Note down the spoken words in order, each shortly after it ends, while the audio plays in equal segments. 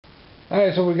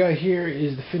Alright, so what we got here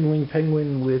is the fin wing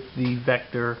penguin with the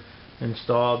vector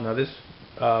installed. Now this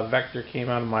vector came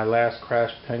out of my last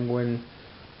crashed penguin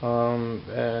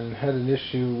and had an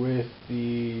issue with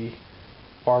the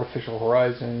artificial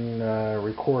horizon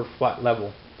record flat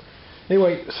level.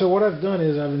 Anyway, so what I've done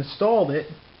is I've installed it,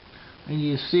 and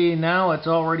you see now it's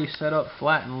already set up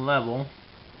flat and level.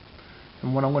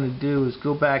 And what I'm going to do is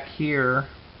go back here,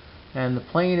 and the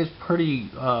plane is pretty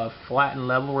flat and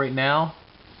level right now.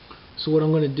 So what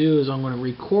I'm going to do is I'm going to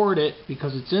record it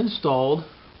because it's installed.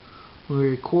 I'm going to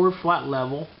record flat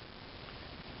level.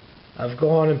 I've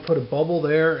gone and put a bubble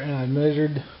there, and I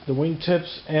measured the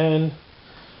wingtips, and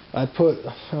I put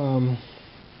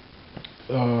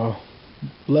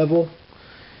level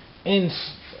in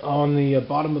on the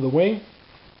bottom of the wing,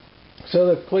 so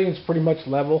the plane's pretty much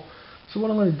level. So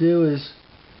what I'm going to do is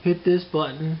hit this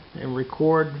button and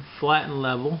record flat and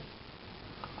level.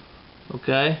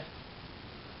 Okay.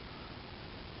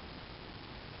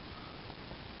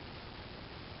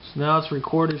 So now it's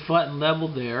recorded flat and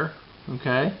level there.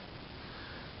 Okay.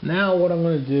 Now what I'm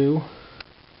going to do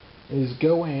is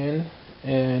go in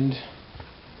and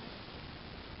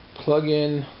plug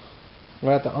in. I'm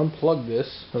going to have to unplug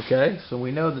this. Okay. So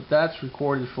we know that that's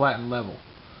recorded flat and level.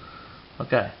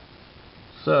 Okay.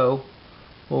 So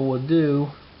what we'll do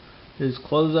is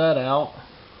close that out,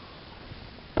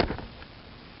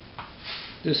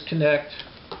 disconnect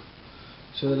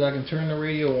so that I can turn the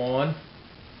radio on.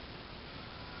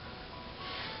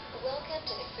 Welcome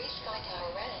to the Free Sky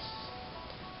Tower, Rennes.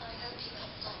 I hope you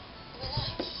have fun,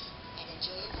 relax, and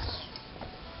enjoy your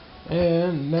flight.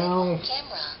 And now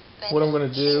what I'm going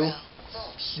to do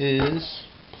is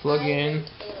plug in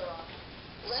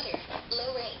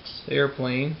the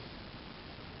airplane.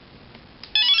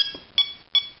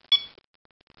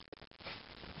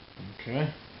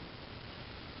 Okay.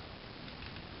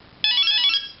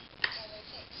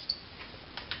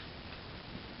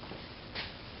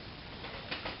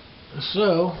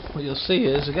 So what you'll see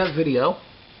is I got video.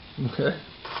 Okay.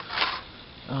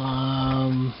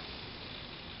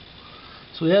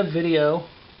 So we have video,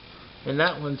 and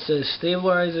that one says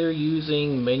stabilizer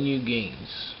using menu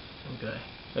gains. Okay.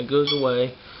 That goes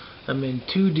away. I'm in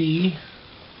 2D.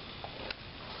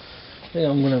 And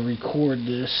I'm going to record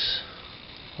this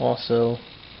also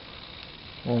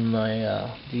on my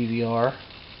DVR.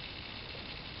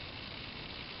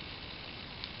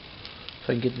 If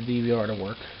I can get the DVR to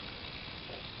work.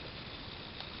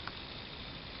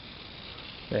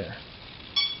 There.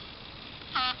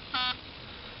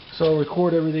 So I'll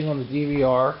record everything on the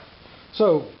DVR.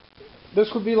 So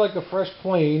this would be like a fresh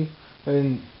plane,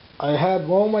 and I have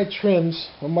all my trims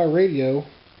on my radio. I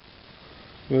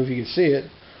don't know if you can see it,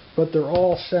 but they're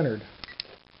all centered.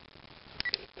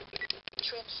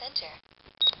 Trim center.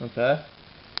 Okay.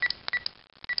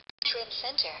 Trim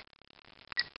center.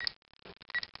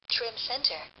 Trim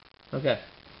center. Okay.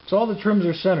 So all the trims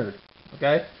are centered.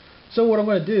 Okay. So what I'm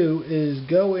going to do is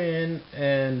go in,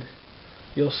 and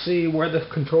you'll see where the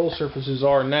control surfaces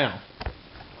are now.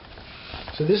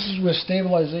 So this is with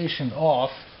stabilization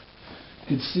off.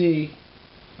 You can see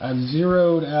I've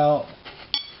zeroed out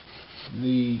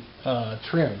the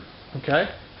trim. Okay.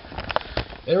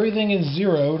 Everything is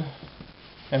zeroed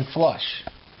and flush.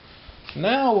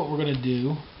 Now what we're going to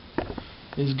do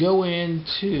is go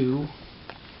into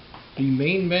the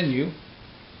main menu,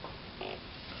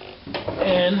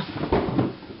 and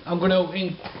I'm going to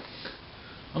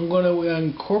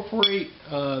incorporate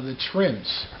the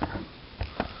trims.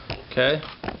 Okay.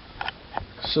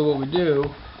 So what we do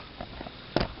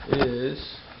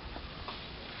is,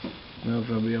 I don't know if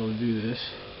I'll be able to do this,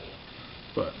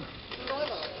 but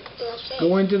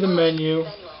go into the menu.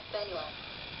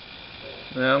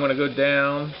 Now I'm going to go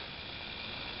down,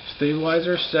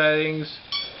 stabilizer settings,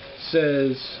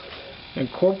 says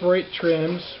incorporate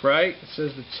trims, right? It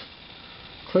says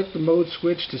click the mode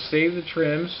switch to save the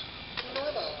trims.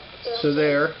 So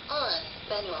there,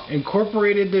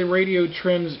 incorporated the radio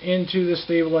trims into the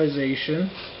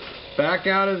stabilization. Back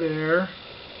out of there.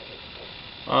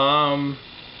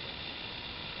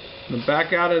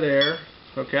 Back out of there.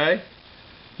 Okay.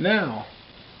 Now,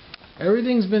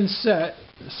 everything's been set,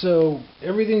 so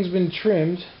everything's been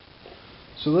trimmed.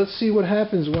 So let's see what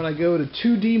happens when I go to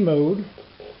 2D mode.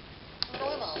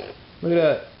 Look at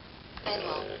that.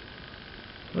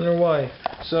 I wonder why.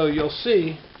 So you'll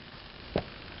see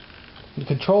the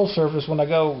control surface when I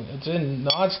go, it's in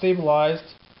non-stabilized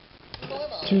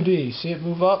 2D. See it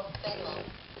move up?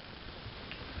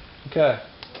 Okay.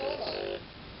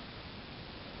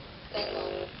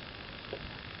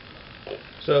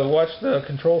 So watch the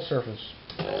control surface.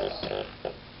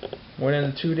 Went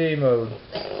into 2D mode.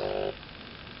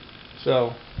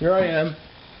 So here I am.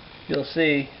 You'll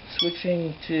see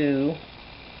switching to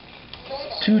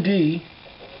 2D.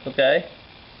 Okay.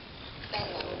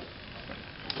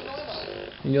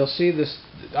 And you'll see this.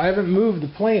 I haven't moved the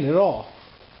plane at all.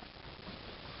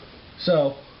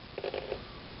 So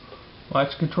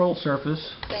watch control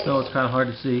surface. So it's kind of hard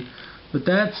to see, but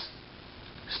that's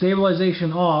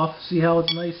stabilization off. See how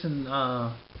it's nice and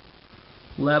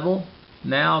level?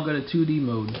 Now I'll go to 2D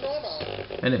mode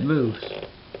and it moves.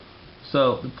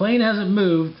 So the plane hasn't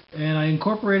moved, and I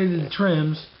incorporated the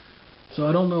trims, so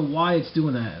I don't know why it's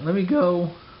doing that. Let me go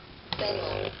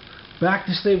back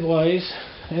to stabilize,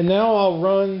 and now I'll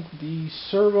run the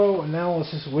servo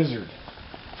analysis wizard.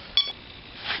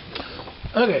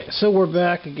 Okay, so we're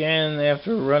back again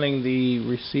after running the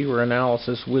receiver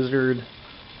analysis wizard.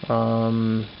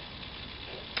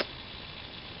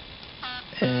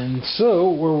 And so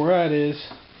where we're at is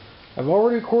I've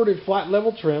already recorded flat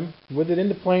level trim with it in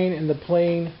the plane, and the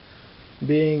plane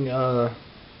being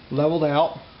leveled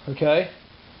out. Okay,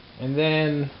 and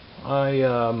then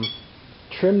I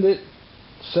trimmed it,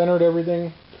 centered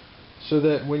everything, so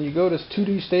that when you go to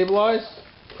 2D stabilized,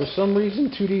 for some reason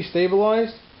 2D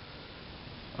stabilized,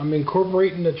 I'm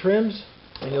incorporating the trims,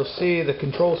 and you'll see the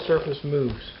control surface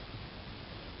moves.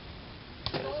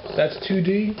 That's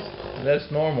 2D, and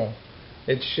that's normal.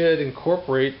 It should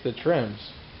incorporate the trims.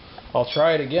 I'll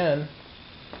try it again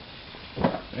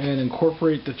and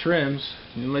incorporate the trims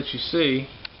and let you see.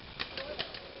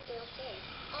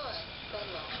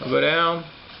 I'll go down,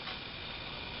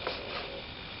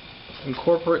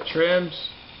 incorporate trims.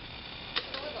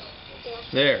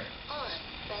 There.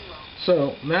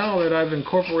 So now that I've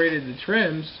incorporated the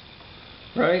trims,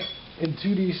 right, in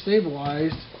 2D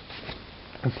stabilized,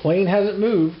 the plane hasn't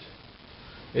moved.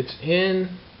 It's in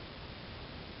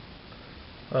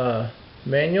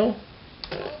manual,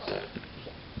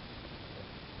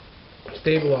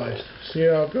 stabilized. See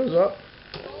how it goes up?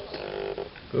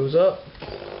 Goes up.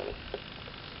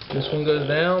 This one goes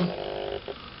down.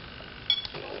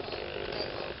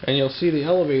 And you'll see the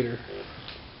elevator.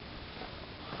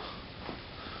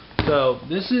 So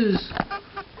this is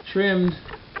trimmed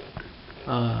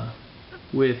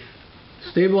with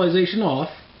stabilization off.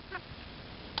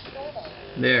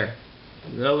 There.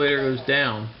 The elevator goes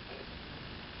down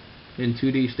in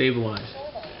 2D stabilized.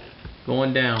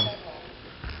 Going down.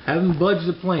 Haven't budged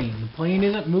the plane. The plane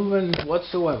isn't moving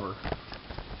whatsoever.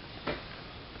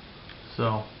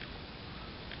 So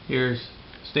here's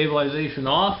stabilization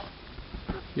off.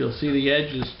 You'll see the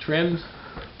edge is trimmed.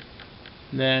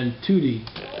 Then 2D.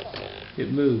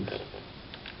 It moves.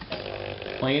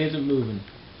 Plane isn't moving.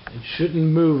 It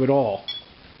shouldn't move at all.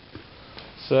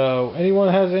 So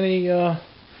anyone has any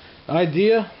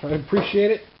idea? I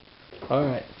appreciate it.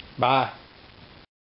 Alright. Bye.